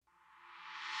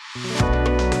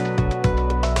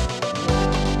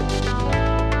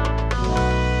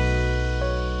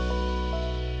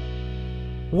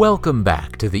Welcome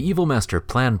back to the Evil Master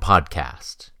Plan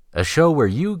podcast, a show where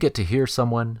you get to hear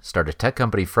someone start a tech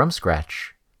company from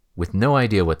scratch with no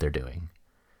idea what they're doing.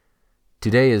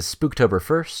 Today is Spooktober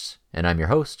 1st, and I'm your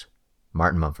host,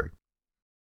 Martin Mumford.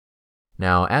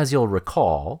 Now, as you'll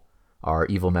recall, our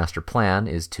Evil Master Plan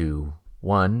is to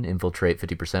 1. Infiltrate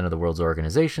 50% of the world's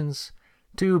organizations,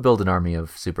 2. Build an army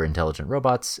of super intelligent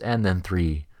robots, and then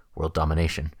 3. World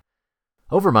domination.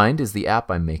 Overmind is the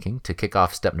app I'm making to kick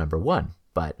off step number 1.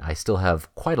 But I still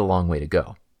have quite a long way to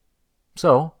go.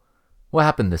 So, what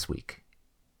happened this week?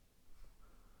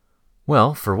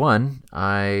 Well, for one,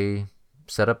 I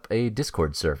set up a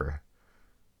Discord server.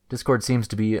 Discord seems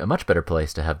to be a much better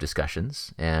place to have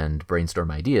discussions and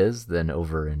brainstorm ideas than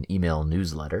over an email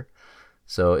newsletter.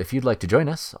 So if you'd like to join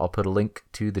us, I'll put a link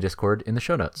to the Discord in the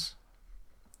show notes.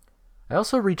 I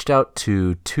also reached out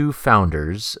to 2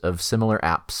 founders of similar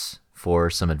apps for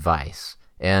some advice.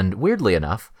 And weirdly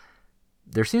enough,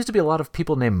 there seems to be a lot of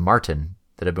people named Martin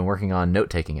that have been working on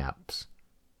note-taking apps.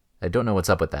 I don't know what's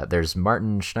up with that. There's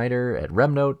Martin Schneider at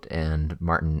Remnote and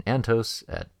Martin Antos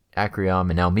at Acreom,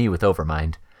 and now me with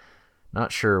Overmind.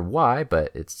 Not sure why, but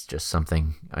it's just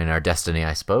something in our destiny,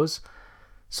 I suppose.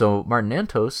 So Martin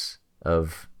Antos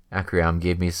of Acreom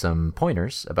gave me some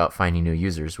pointers about finding new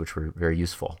users, which were very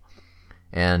useful.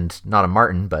 And not a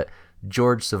Martin, but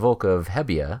George Savolka of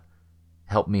Hebia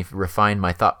helped me refine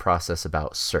my thought process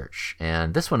about search.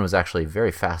 And this one was actually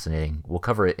very fascinating. We'll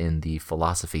cover it in the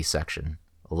philosophy section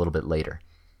a little bit later.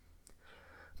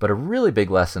 But a really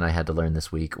big lesson I had to learn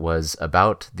this week was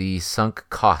about the sunk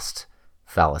cost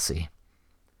fallacy.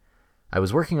 I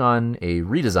was working on a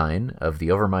redesign of the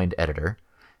Overmind editor,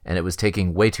 and it was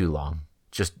taking way too long.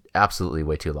 Just absolutely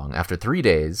way too long. After 3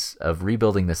 days of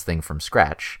rebuilding this thing from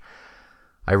scratch,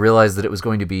 I realized that it was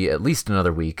going to be at least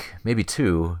another week, maybe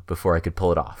 2, before I could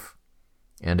pull it off.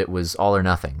 And it was all or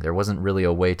nothing. There wasn't really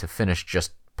a way to finish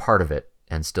just part of it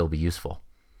and still be useful.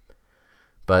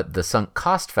 But the sunk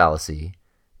cost fallacy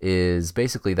is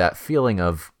basically that feeling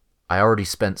of, I already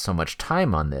spent so much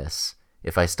time on this,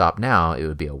 if I stop now, it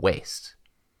would be a waste.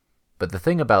 But the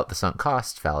thing about the sunk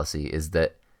cost fallacy is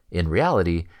that, in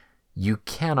reality, you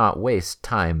cannot waste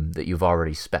time that you've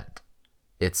already spent.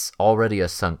 It's already a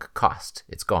sunk cost.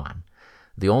 It's gone.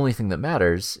 The only thing that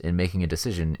matters in making a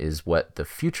decision is what the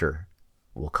future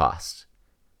will cost.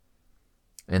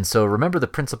 And so remember the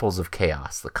principles of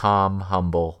chaos: the calm,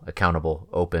 humble, accountable,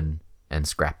 open, and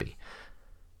scrappy.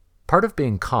 Part of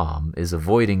being calm is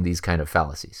avoiding these kind of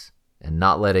fallacies and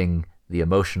not letting the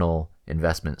emotional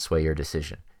investment sway your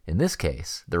decision. In this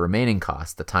case, the remaining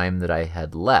cost, the time that I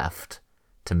had left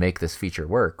to make this feature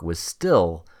work, was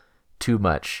still too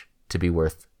much to be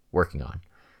worth working on,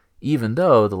 even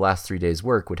though the last 3 days'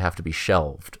 work would have to be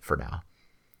shelved for now.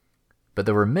 But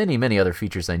there were many, many other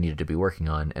features I needed to be working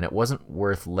on, and it wasn't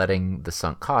worth letting the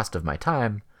sunk cost of my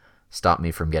time stop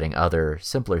me from getting other,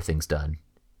 simpler things done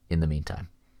in the meantime.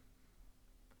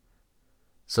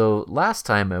 So last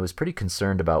time I was pretty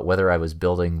concerned about whether I was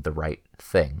building the right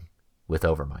thing with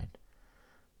Overmind.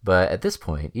 But at this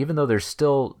point, even though there's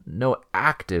still no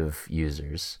active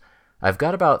users, I've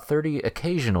got about 30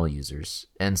 occasional users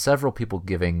and several people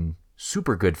giving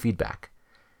super good feedback.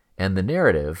 And the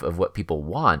narrative of what people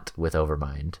want with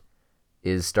Overmind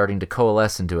is starting to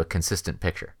coalesce into a consistent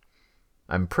picture.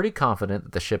 I'm pretty confident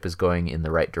that the ship is going in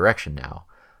the right direction now.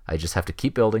 I just have to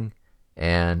keep building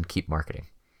and keep marketing.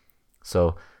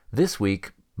 So this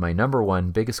week, my number one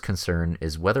biggest concern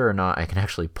is whether or not I can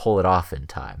actually pull it off in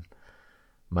time.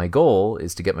 My goal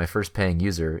is to get my first paying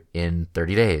user in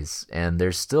 30 days, and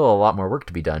there's still a lot more work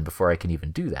to be done before I can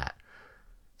even do that.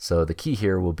 So the key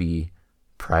here will be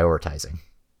prioritizing.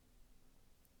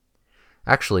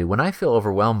 Actually, when I feel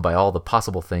overwhelmed by all the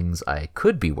possible things I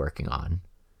could be working on,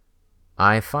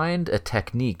 I find a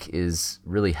technique is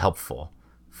really helpful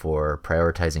for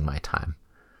prioritizing my time.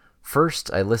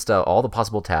 First, I list out all the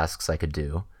possible tasks I could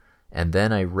do, and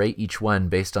then I rate each one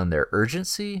based on their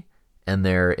urgency and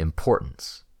their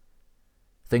importance.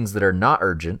 Things that are not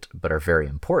urgent but are very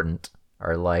important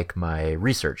are like my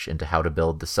research into how to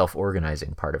build the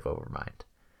self-organizing part of Overmind.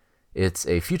 It's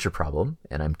a future problem,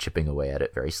 and I'm chipping away at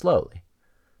it very slowly.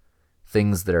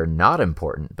 Things that are not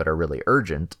important but are really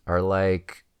urgent are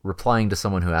like replying to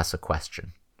someone who asks a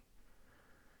question.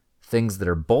 Things that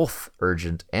are both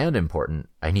urgent and important,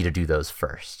 I need to do those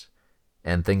first.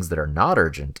 And things that are not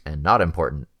urgent and not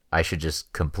important, I should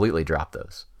just completely drop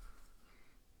those.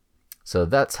 So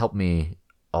that's helped me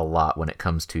a lot when it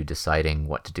comes to deciding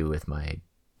what to do with my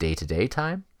day-to-day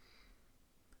time.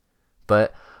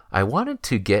 But I wanted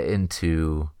to get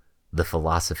into the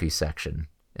philosophy section,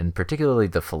 and particularly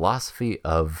the philosophy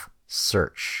of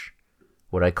search,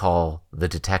 what I call the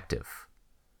detective.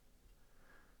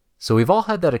 So we've all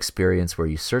had that experience where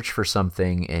you search for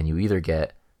something and you either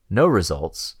get no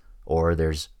results or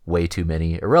there's way too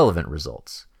many irrelevant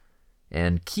results.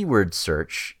 And keyword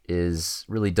search is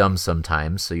really dumb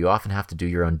sometimes, so you often have to do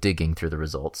your own digging through the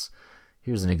results.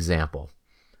 Here's an example.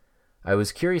 I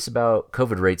was curious about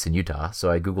COVID rates in Utah, so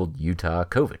I Googled Utah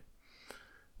COVID.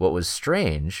 What was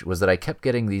strange was that I kept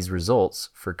getting these results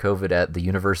for COVID at the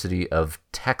University of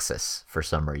Texas for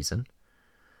some reason.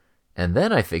 And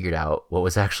then I figured out what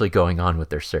was actually going on with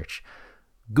their search.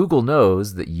 Google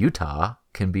knows that Utah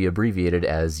can be abbreviated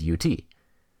as UT.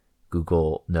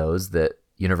 Google knows that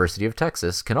University of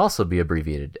Texas can also be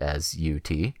abbreviated as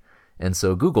UT. And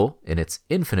so Google, in its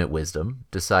infinite wisdom,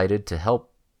 decided to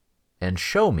help and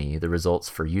show me the results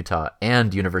for Utah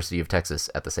and University of Texas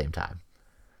at the same time.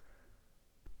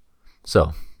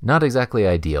 So, not exactly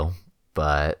ideal,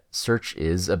 but search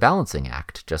is a balancing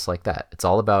act, just like that. It's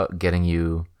all about getting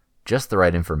you just the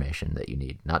right information that you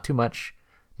need. Not too much,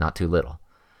 not too little.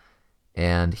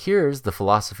 And here's the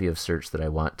philosophy of search that I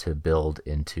want to build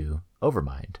into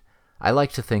Overmind. I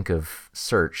like to think of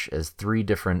search as 3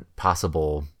 different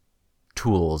possible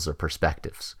tools or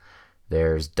perspectives.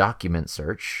 There's document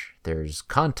search, there's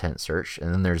content search,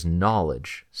 and then there's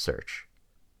knowledge search.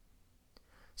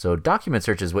 So document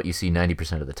search is what you see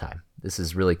 90% of the time. This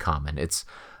is really common. It's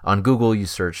on Google, you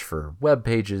search for web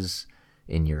pages.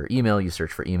 In your email, you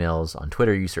search for emails. On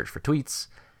Twitter, you search for tweets.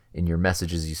 In your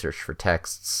messages, you search for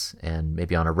texts. And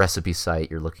maybe on a recipe site,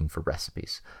 you're looking for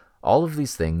recipes. All of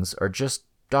these things are just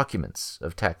documents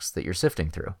of text that you're sifting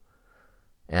through.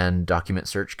 And document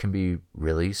search can be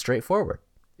really straightforward.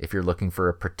 If you're looking for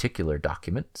a particular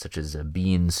document, such as a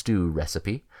bean stew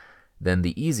recipe, then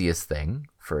the easiest thing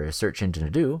for a search engine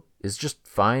to do is just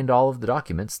find all of the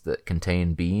documents that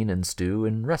contain bean and stew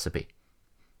and recipe.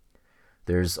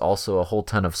 There's also a whole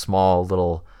ton of small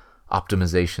little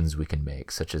optimizations we can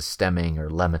make, such as stemming or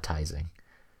lemmatizing.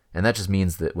 And that just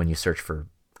means that when you search for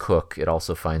cook, it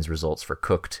also finds results for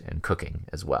cooked and cooking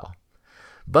as well.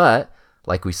 But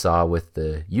like we saw with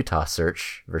the Utah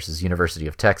search versus University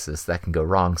of Texas, that can go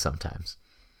wrong sometimes.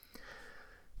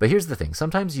 But here's the thing.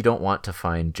 Sometimes you don't want to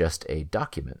find just a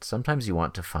document. Sometimes you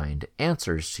want to find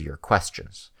answers to your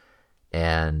questions.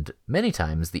 And many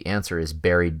times the answer is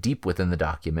buried deep within the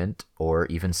document or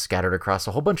even scattered across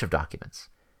a whole bunch of documents.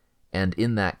 And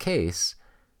in that case,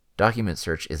 document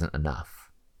search isn't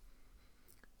enough.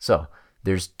 So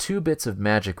there's 2 bits of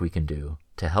magic we can do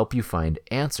to help you find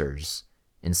answers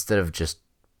instead of just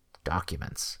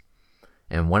documents.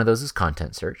 And one of those is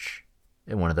content search,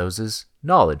 and one of those is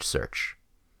knowledge search.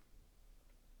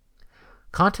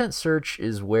 Content search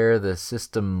is where the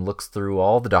system looks through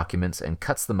all the documents and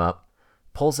cuts them up,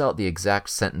 pulls out the exact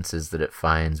sentences that it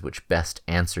finds which best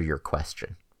answer your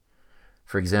question.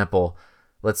 For example,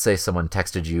 let's say someone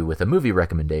texted you with a movie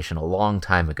recommendation a long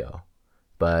time ago,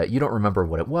 but you don't remember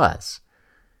what it was.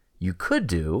 You could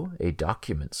do a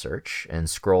document search and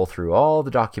scroll through all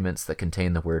the documents that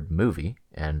contain the word movie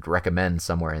and recommend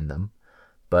somewhere in them,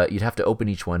 but you'd have to open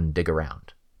each one and dig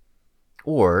around.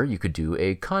 Or you could do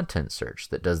a content search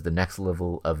that does the next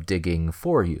level of digging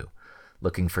for you,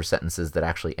 looking for sentences that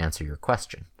actually answer your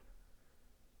question.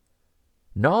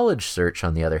 Knowledge search,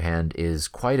 on the other hand, is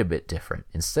quite a bit different.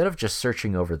 Instead of just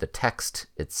searching over the text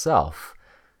itself,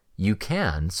 you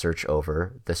can search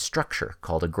over the structure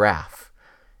called a graph.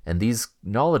 And these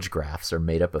knowledge graphs are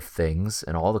made up of things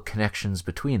and all the connections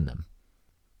between them.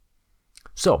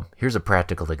 So here's a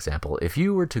practical example. If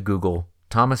you were to Google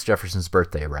Thomas Jefferson's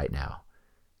birthday right now,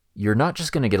 you're not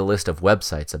just going to get a list of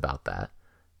websites about that,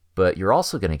 but you're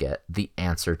also going to get the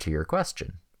answer to your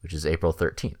question, which is April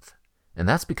 13th. And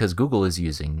that's because Google is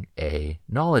using a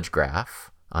knowledge graph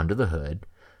under the hood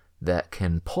that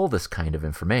can pull this kind of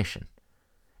information.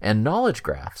 And knowledge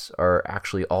graphs are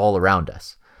actually all around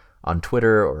us. On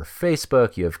Twitter or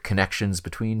Facebook, you have connections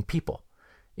between people.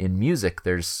 In music,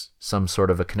 there's some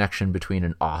sort of a connection between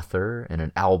an author and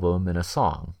an album and a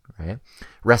song, right?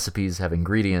 Recipes have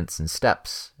ingredients and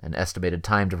steps, and estimated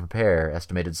time to prepare,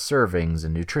 estimated servings,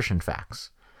 and nutrition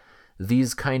facts.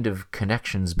 These kind of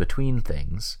connections between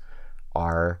things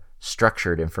are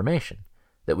structured information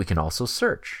that we can also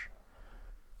search.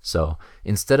 So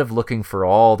instead of looking for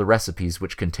all the recipes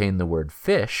which contain the word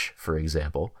fish, for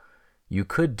example, you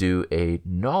could do a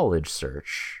knowledge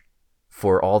search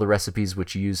for all the recipes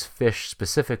which use fish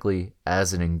specifically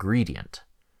as an ingredient.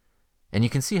 And you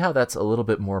can see how that's a little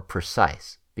bit more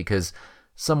precise, because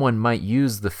someone might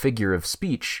use the figure of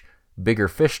speech, bigger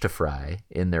fish to fry,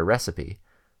 in their recipe,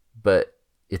 but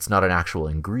it's not an actual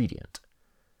ingredient.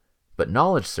 But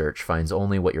knowledge search finds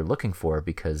only what you're looking for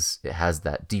because it has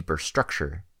that deeper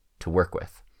structure to work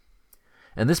with.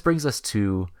 And this brings us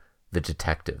to the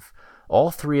detective.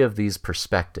 All three of these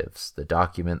perspectives, the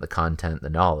document, the content, the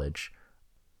knowledge,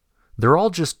 they're all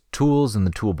just tools in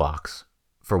the toolbox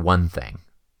for one thing: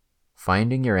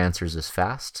 finding your answers as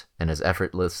fast and as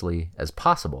effortlessly as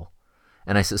possible.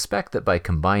 And I suspect that by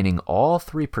combining all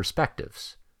three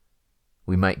perspectives,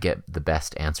 we might get the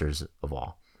best answers of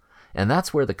all. And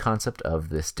that's where the concept of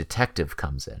this detective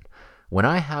comes in. When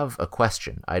I have a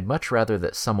question, I'd much rather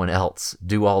that someone else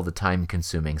do all the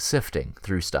time-consuming sifting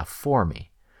through stuff for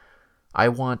me. I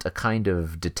want a kind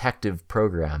of detective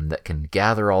program that can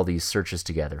gather all these searches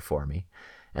together for me,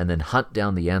 and then hunt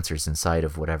down the answers inside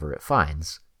of whatever it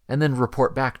finds, and then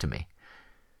report back to me.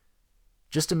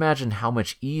 Just imagine how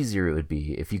much easier it would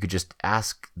be if you could just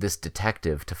ask this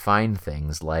detective to find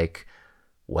things like,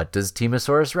 what does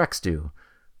Temosaurus Rex do?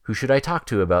 Who should I talk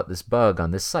to about this bug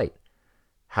on this site?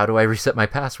 How do I reset my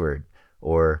password?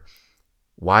 Or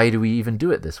why do we even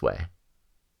do it this way?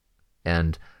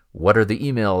 And what are the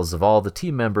emails of all the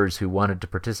team members who wanted to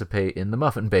participate in the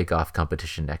Muffin Bake-Off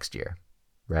competition next year,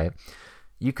 right?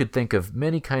 You could think of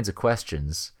many kinds of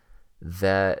questions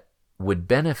that would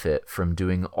benefit from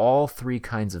doing all three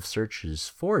kinds of searches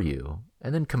for you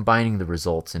and then combining the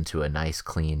results into a nice,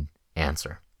 clean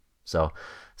answer. So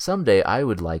someday I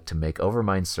would like to make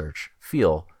Overmind Search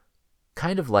feel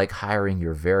kind of like hiring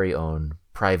your very own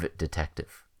private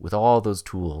detective with all those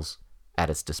tools at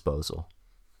its disposal.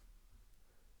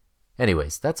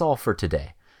 Anyways, that's all for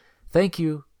today. Thank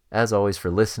you, as always, for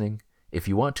listening. If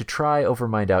you want to try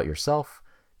Overmind out yourself,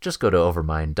 just go to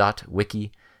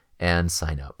overmind.wiki and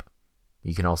sign up.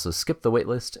 You can also skip the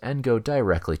waitlist and go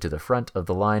directly to the front of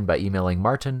the line by emailing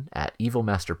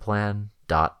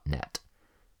martin@evilmasterplan.net.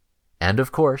 And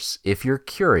of course, if you're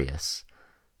curious,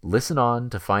 listen on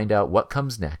to find out what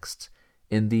comes next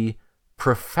in the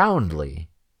profoundly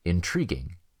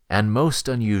intriguing and most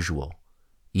unusual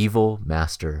Evil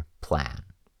Master Plan.